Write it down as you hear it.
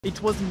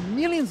It was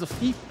millions of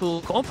people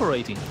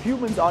cooperating.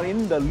 Humans are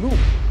in the loop.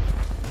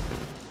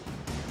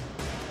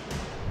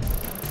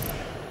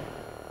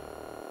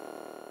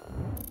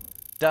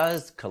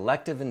 Does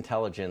collective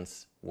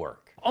intelligence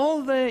work?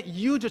 All the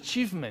huge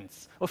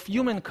achievements of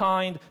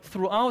humankind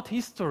throughout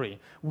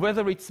history,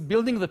 whether it's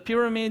building the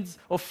pyramids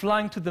or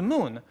flying to the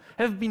moon,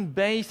 have been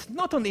based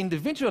not on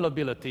individual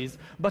abilities,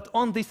 but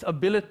on this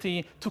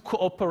ability to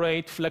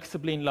cooperate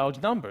flexibly in large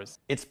numbers.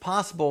 It's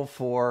possible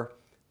for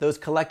those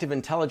collective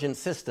intelligence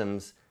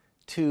systems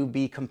to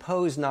be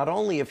composed not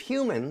only of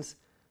humans,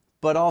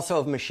 but also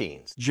of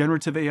machines.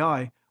 Generative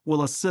AI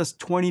will assist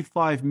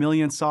 25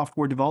 million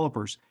software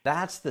developers.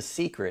 That's the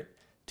secret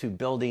to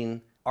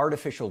building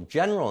artificial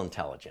general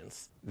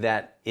intelligence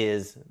that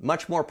is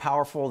much more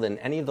powerful than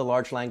any of the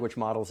large language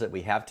models that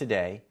we have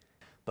today.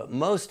 But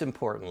most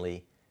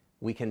importantly,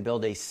 we can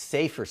build a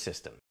safer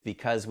system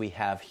because we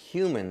have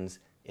humans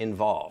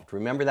involved.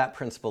 Remember that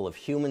principle of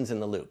humans in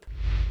the loop.